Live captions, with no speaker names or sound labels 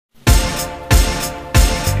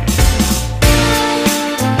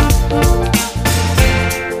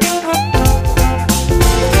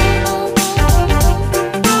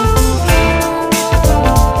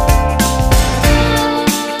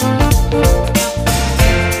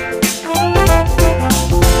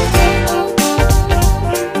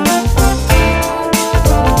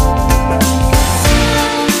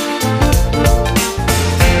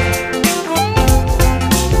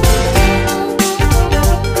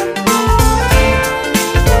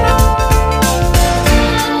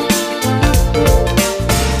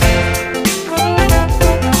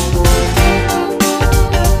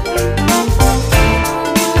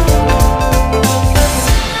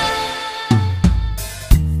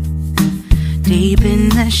Deep in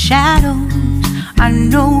the shadows, I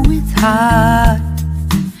know it's hard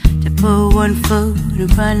to put one foot in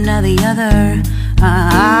front of the other.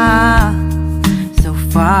 So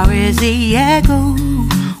far as the echo,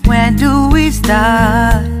 where do we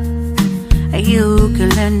start? You can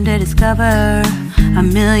learn to discover a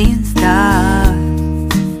million stars.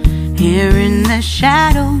 Here in the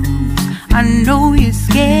shadows, I know you're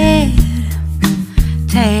scared.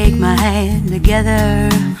 Take my hand, together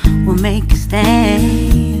we'll make a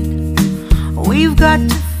stand. We've got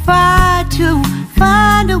to fight to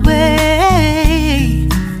find a way.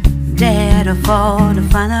 Dare to fall to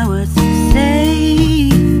find out what to say.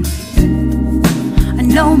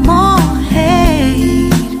 No more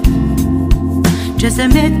hate. Just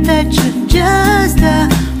admit that you're just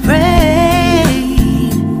afraid.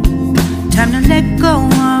 Time to let go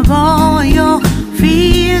of all your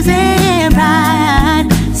fears and pride.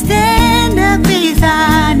 Stand up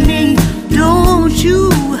beside me, don't you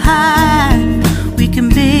hide. We can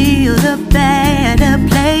build a better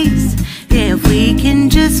place. If we can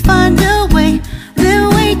just find a way, then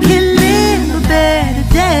we can live a better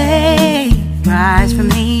day. Rise from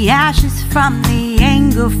the ashes, from the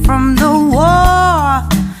anger, from the war.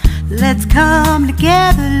 Let's come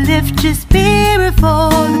together, lift your spirit for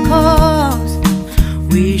the cause.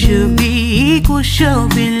 We should be equal, should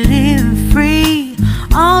be living free.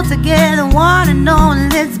 All together, one and all,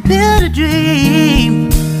 let's build a dream.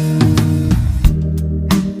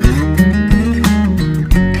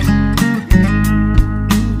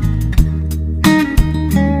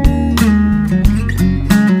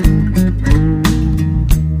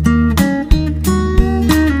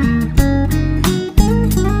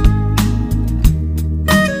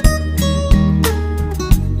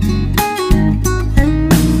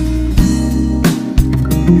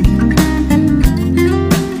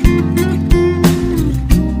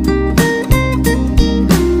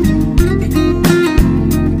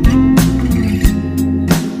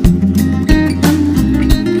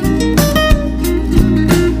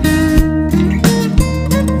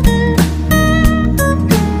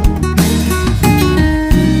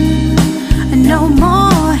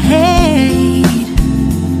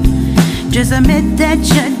 Just admit that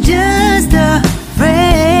you're just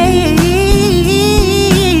afraid.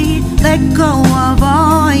 Let go of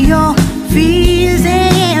all your fears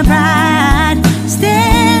and pride.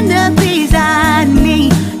 Stand up beside me,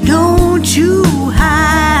 don't you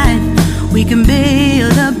hide. We can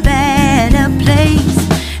build a better place.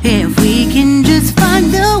 If we can just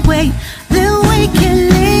find a way, then we can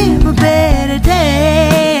live a better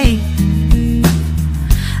day.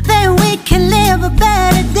 Then we can live a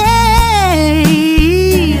better day.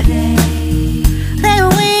 Then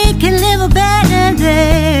we can live a better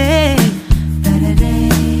day.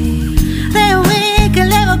 Then we can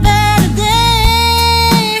live a better day.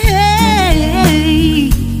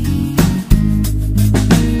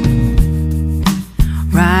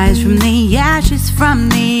 Rise from the ashes, from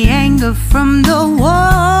the anger, from the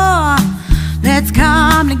war. Let's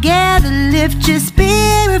come together, lift your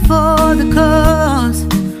spirit for the cause.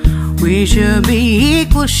 We should be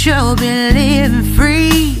equal, should be living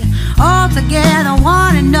free. All together,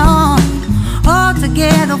 one and all. All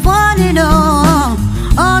together, one and all.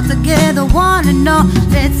 All together, one and all.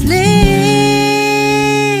 Let's live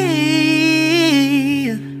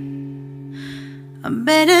a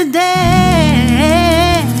better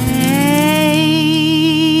day.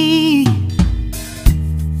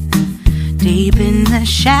 Deep in the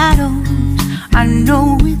shadows, I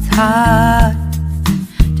know it's hard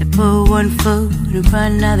to put one foot in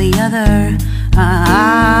front of the other.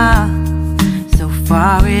 So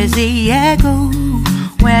far as the echo,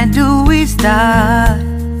 where do we start?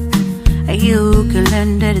 You can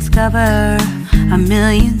learn to discover a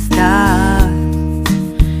million stars.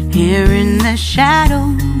 Here in the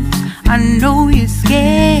shadows, I know you're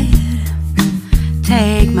scared.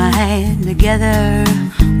 Take my hand, together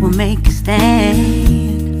we'll make a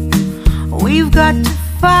stand. We've got to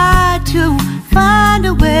fight to find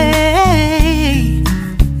a way.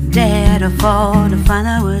 Dare to fall to find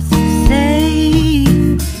out what to say.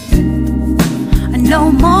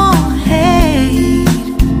 No more hate.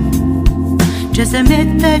 Just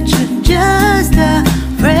admit that you're just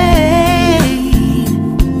afraid.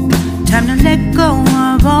 Time to let go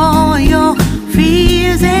of all your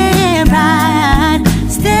fears and pride.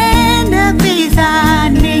 Stand up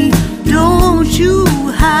beside me, don't you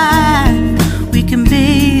hide. We can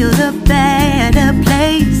build a better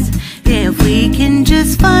place. If we can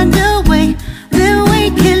just find a way, then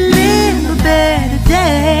we can live a better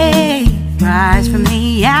day. Rise from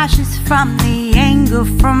the ashes, from the anger,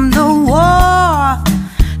 from the war.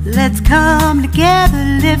 Let's come together. together,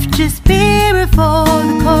 lift your spirit for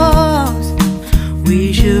the cause.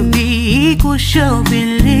 We should be equal, should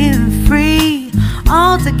be living free.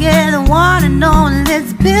 All together, one and all,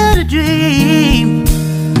 let's build a dream.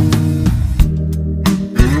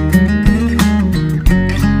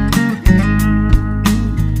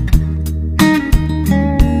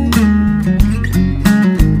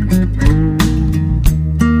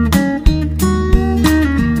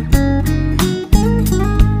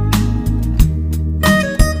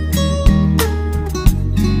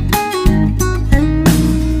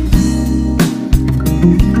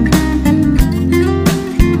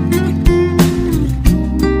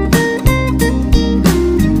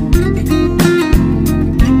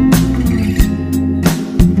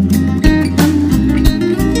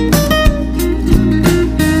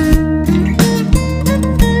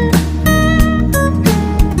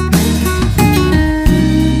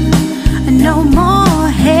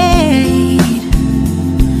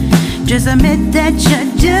 Just admit that you're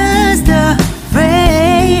just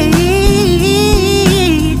afraid.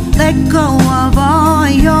 Let go of all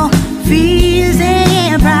your fears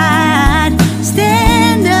and pride.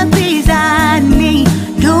 Stand up beside me,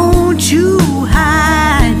 don't you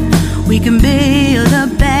hide. We can build a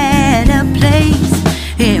better place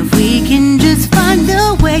if we can just find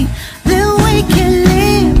a way. Then we can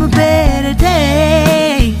live a better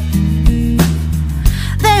day.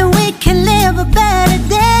 Then we can live a better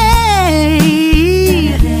day.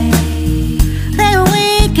 Then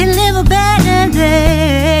we can live a better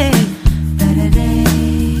day.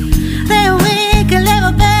 Then we can live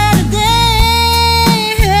a better day.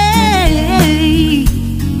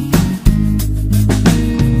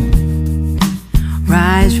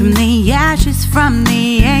 Rise from the ashes, from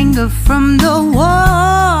the anger, from the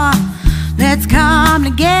war. Let's come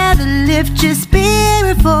together, lift your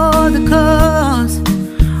spirit for the cause.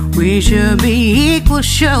 We should be equal,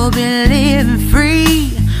 should be living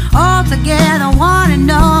free. All together, one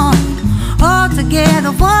and all. All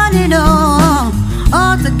together, one and all.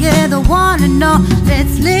 All together, one and all.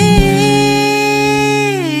 Let's live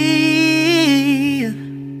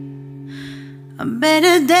a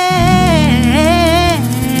better day.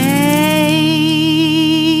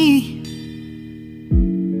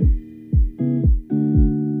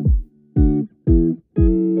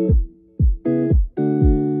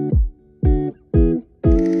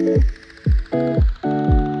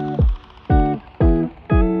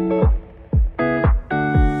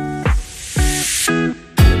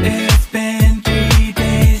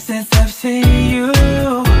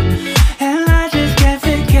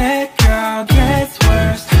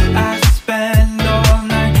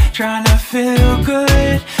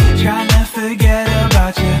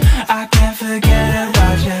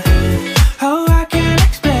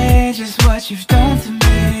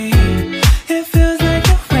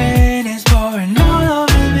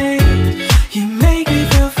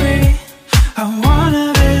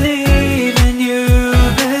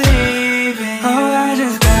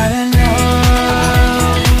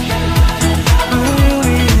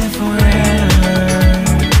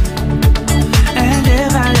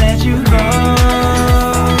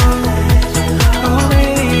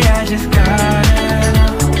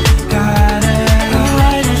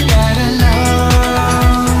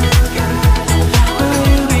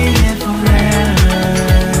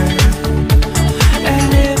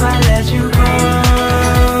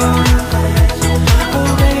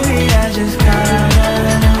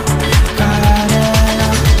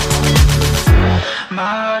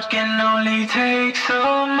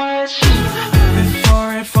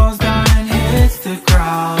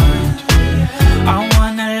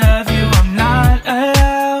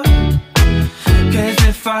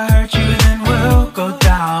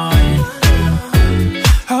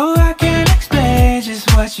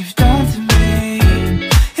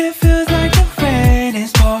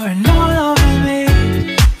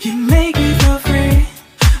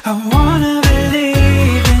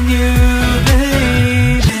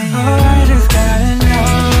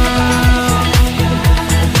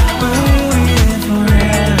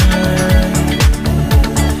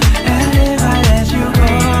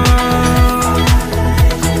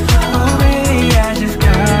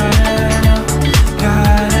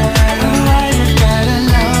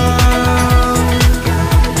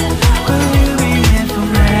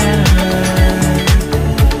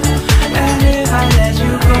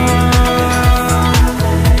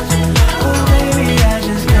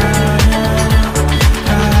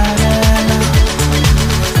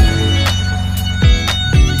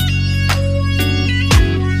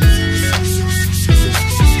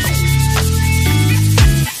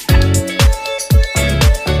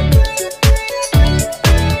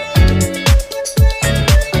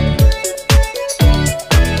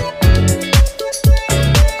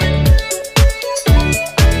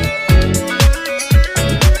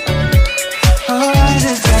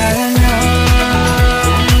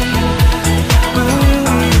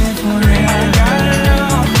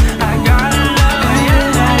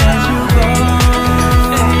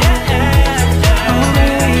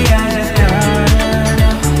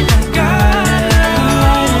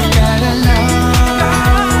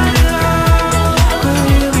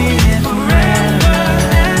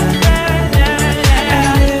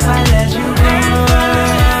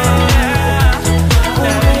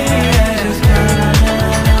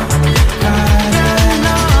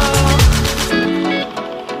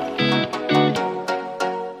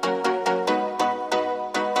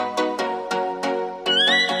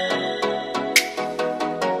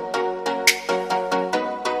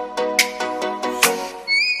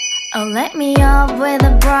 Oh, let me up with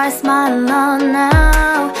a bright smile on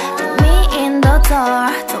now. Put me in the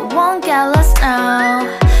dark, so won't get lost now.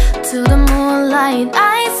 To the moonlight,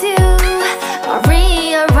 eyes you are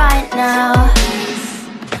real right now.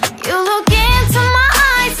 You look into my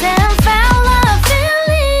eyes and felt a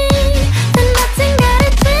feeling, and nothing got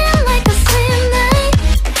it feel like a sweet night.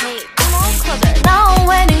 Hey, come on, closer. Now I'm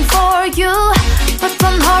waiting for you, but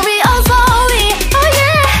don't hurry, oh slowly. Oh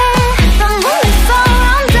yeah, the moon is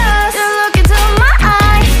around us. You look into my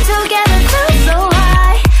eyes, together feel so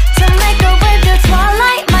high. To make a wave the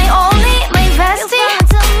twilight, my only, my bestie. You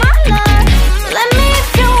fall into my love, let me if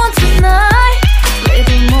you want tonight.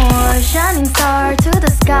 Little more shining star to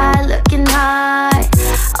the sky, looking high.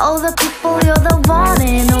 All the people, you're the one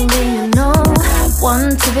and only you know.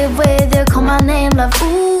 Want to be with you, call my name, love,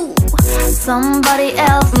 ooh. Somebody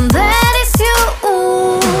else, and that is you,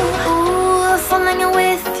 ooh. Falling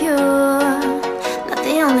with you, not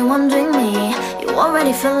the only one doing me. You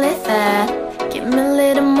already feel it there. Give me a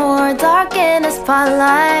little more dark in the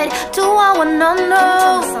spotlight. Do I wanna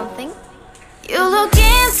know something? You look